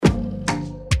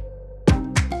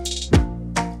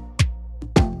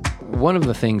One of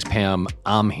the things, Pam,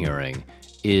 I'm hearing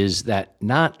is that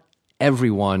not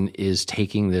everyone is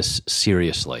taking this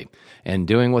seriously and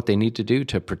doing what they need to do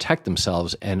to protect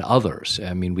themselves and others.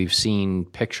 I mean, we've seen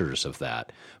pictures of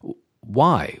that.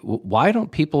 Why? Why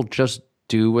don't people just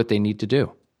do what they need to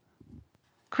do?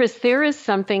 Chris, there is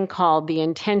something called the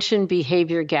intention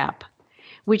behavior gap,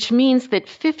 which means that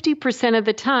 50% of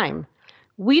the time,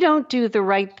 we don't do the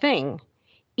right thing,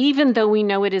 even though we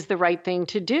know it is the right thing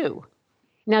to do.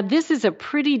 Now, this is a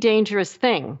pretty dangerous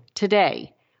thing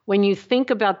today when you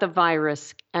think about the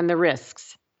virus and the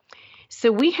risks.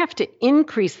 So we have to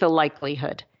increase the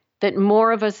likelihood that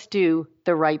more of us do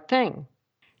the right thing.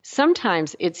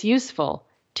 Sometimes it's useful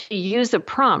to use a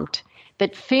prompt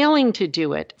that failing to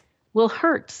do it will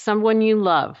hurt someone you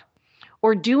love,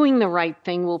 or doing the right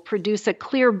thing will produce a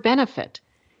clear benefit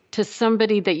to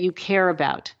somebody that you care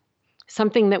about,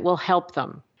 something that will help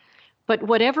them. But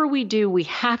whatever we do, we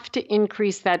have to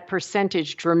increase that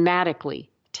percentage dramatically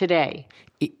today.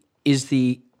 Is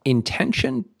the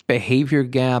intention behavior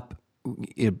gap,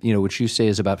 which you say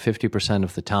is about 50%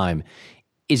 of the time,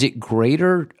 is it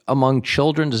greater among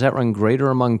children? Does that run greater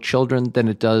among children than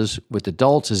it does with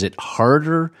adults? Is it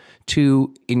harder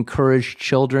to encourage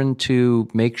children to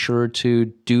make sure to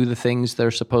do the things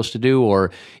they're supposed to do,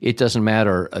 or it doesn't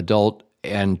matter, adult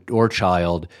or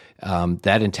child,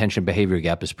 that intention behavior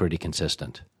gap is pretty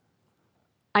consistent?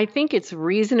 I think it's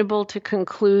reasonable to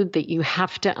conclude that you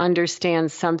have to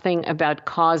understand something about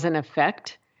cause and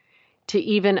effect to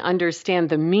even understand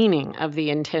the meaning of the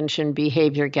intention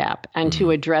behavior gap and to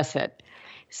address it.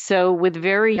 So with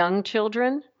very young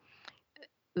children,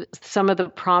 some of the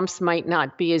prompts might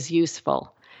not be as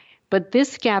useful. But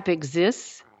this gap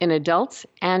exists in adults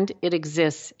and it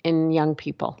exists in young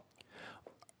people.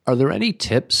 Are there any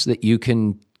tips that you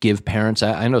can give parents?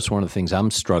 I know it's one of the things I'm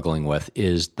struggling with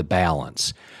is the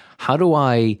balance. How do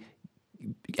I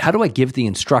give the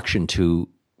instruction to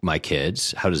my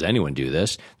kids, how does anyone do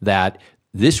this, that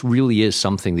this really is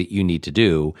something that you need to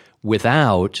do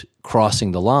without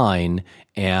crossing the line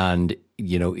and,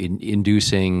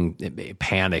 inducing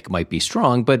panic might be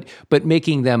strong, but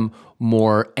making them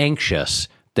more anxious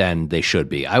than they should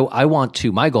be.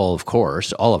 My goal, of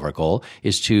course, all of our goal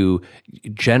is to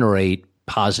generate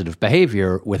positive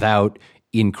behavior without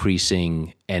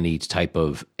increasing any type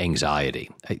of anxiety.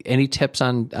 Any tips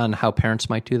on how parents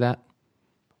might do that?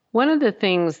 One of the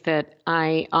things that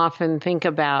I often think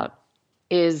about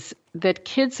is that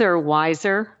kids are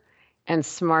wiser and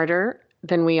smarter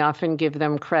than we often give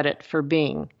them credit for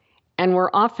being. And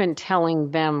we're often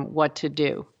telling them what to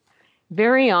do.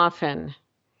 Very often,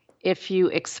 if you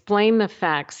explain the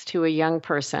facts to a young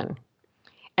person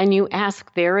and you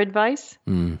ask their advice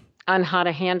on how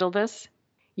to handle this,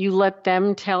 you let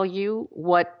them tell you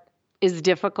what is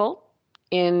difficult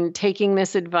in taking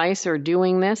this advice or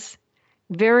doing this,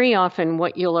 very often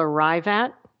what you'll arrive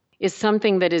at is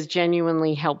something that is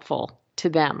genuinely helpful to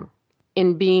them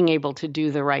in being able to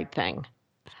do the right thing.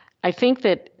 I think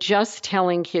that just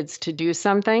telling kids to do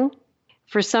something,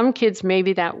 for some kids,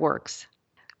 maybe that works.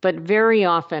 But very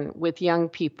often with young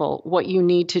people, what you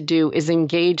need to do is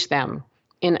engage them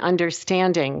in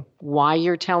understanding why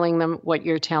you're telling them what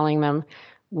you're telling them,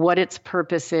 what its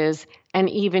purpose is, and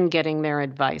even getting their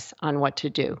advice on what to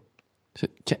do. So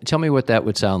tell me what that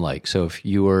would sound like. So if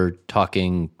you were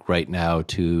talking right now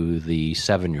to the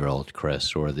 7-year-old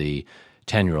Chris or the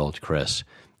 10-year-old Chris,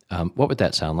 what would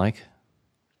that sound like?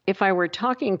 If I were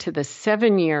talking to the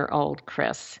 7-year-old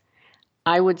Chris,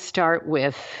 I would start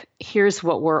with, here's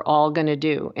what we're all going to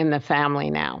do in the family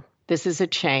now. This is a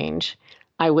change.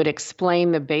 I would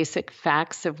explain the basic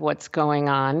facts of what's going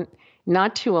on,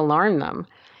 not to alarm them,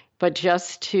 but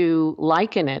just to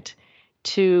liken it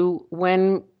to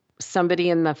when somebody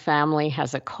in the family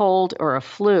has a cold or a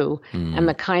flu and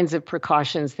the kinds of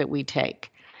precautions that we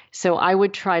take. So I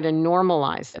would try to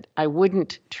normalize it. I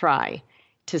wouldn't try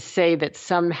to say that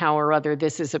somehow or other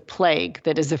this is a plague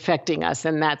that is affecting us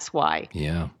and that's why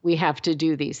we have to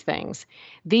do these things.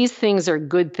 These things are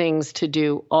good things to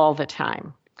do all the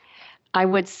time. I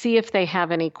would see if they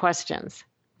have any questions.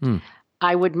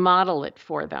 I would model it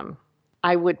for them.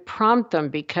 I would prompt them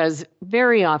because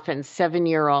very often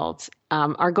 7-year-olds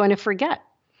are going to forget.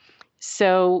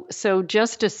 So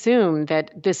just assume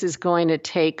that this is going to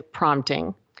take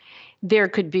prompting. There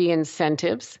could be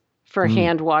incentives for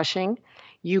hand washing.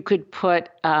 You could put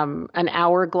an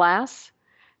hourglass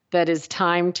that is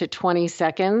timed to 20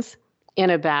 seconds in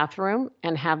a bathroom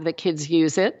and have the kids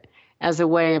use it as a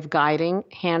way of guiding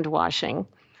hand washing.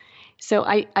 So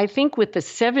I think with the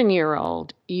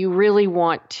 7-year-old, you really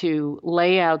want to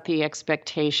lay out the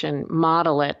expectation,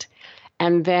 model it,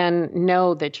 and then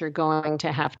know that you're going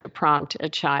to have to prompt a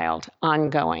child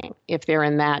ongoing if they're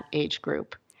in that age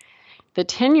group. The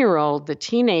 10-year-old, the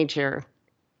teenager,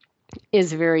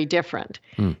 is very different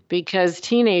because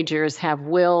teenagers have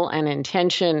will and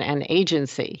intention and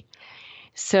agency.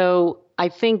 So I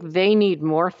think they need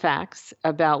more facts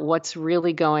about what's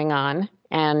really going on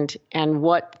and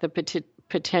what the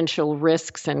potential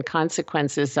risks and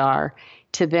consequences are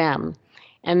to them.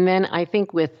 And then I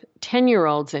think with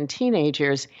 10-year-olds and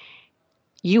teenagers,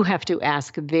 you have to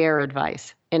ask their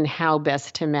advice in how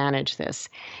best to manage this.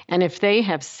 And if they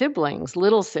have siblings,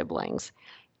 little siblings,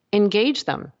 engage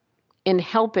them in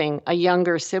helping a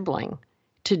younger sibling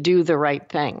to do the right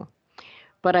thing.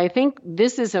 But I think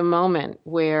this is a moment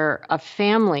where a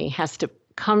family has to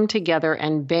come together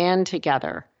and band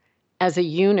together as a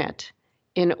unit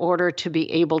in order to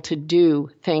be able to do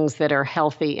things that are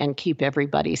healthy and keep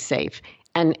everybody safe.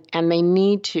 And they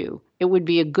need to. It would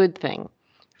be a good thing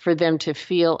for them to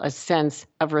feel a sense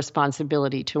of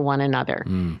responsibility to one another.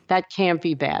 That can't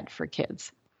be bad for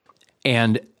kids.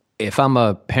 And if I'm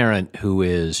a parent who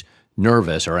is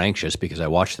nervous or anxious because I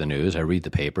watch the news, I read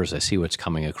the papers, I see what's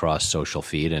coming across social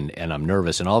feed, and I'm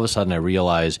nervous. And all of a sudden I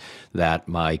realize that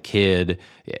my kid,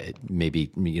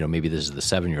 maybe this is the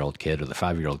 7-year-old kid or the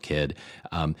 5-year-old kid,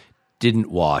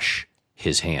 didn't wash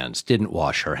his hands, didn't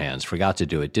wash her hands, forgot to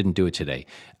do it, didn't do it today.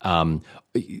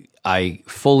 I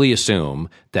fully assume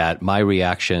that my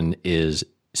reaction is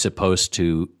supposed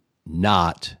to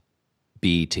not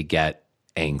be to get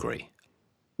angry.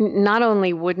 Not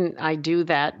only wouldn't I do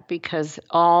that, because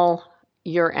all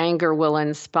your anger will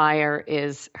inspire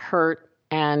is hurt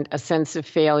and a sense of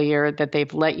failure that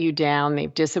they've let you down,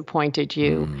 they've disappointed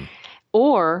you,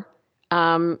 or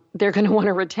they're going to want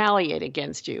to retaliate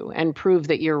against you and prove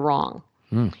that you're wrong.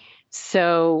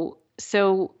 So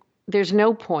there's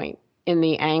no point in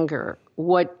the anger.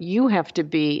 What you have to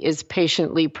be is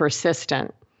patiently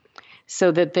persistent, so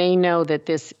that they know that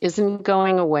this isn't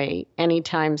going away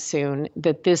anytime soon,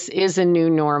 that this is a new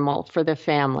normal for the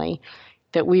family,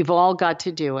 that we've all got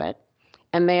to do it,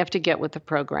 and they have to get with the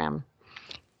program.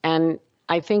 And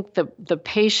I think the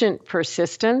patient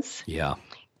persistence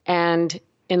and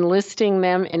enlisting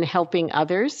them in helping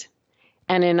others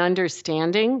and in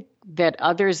understanding that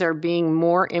others are being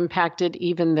more impacted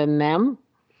even than them,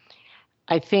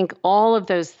 I think all of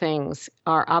those things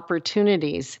are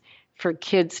opportunities for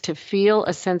kids to feel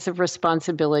a sense of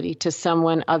responsibility to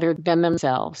someone other than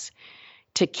themselves,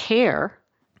 to care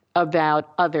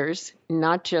about others,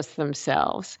 not just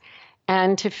themselves,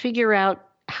 and to figure out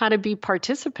how to be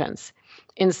participants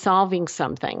in solving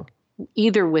something,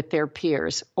 either with their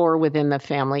peers or within the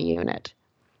family unit.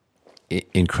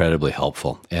 Incredibly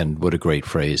helpful. And what a great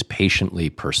phrase,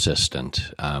 patiently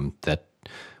persistent. That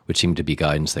would seem to be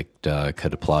guidance that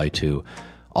could apply to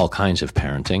all kinds of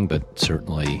parenting, but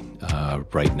certainly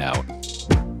right now.